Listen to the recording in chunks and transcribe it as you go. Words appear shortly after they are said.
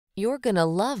You're gonna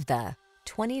love the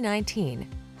 2019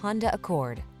 Honda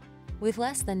Accord. With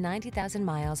less than 90,000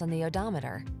 miles on the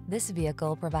odometer, this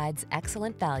vehicle provides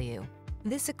excellent value.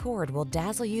 This Accord will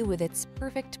dazzle you with its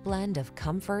perfect blend of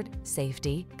comfort,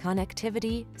 safety,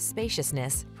 connectivity,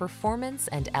 spaciousness, performance,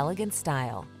 and elegant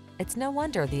style. It's no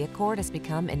wonder the Accord has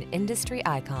become an industry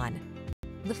icon.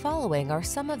 The following are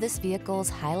some of this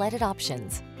vehicle's highlighted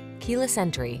options: keyless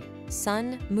entry,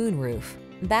 sun, moonroof,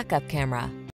 backup camera,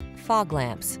 fog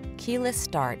lamps, keyless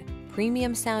start,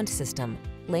 premium sound system,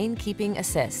 lane keeping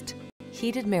assist,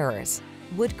 heated mirrors,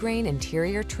 wood grain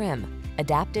interior trim,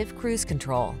 adaptive cruise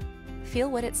control. Feel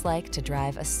what it's like to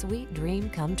drive a sweet dream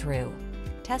come true.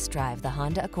 Test drive the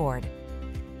Honda Accord.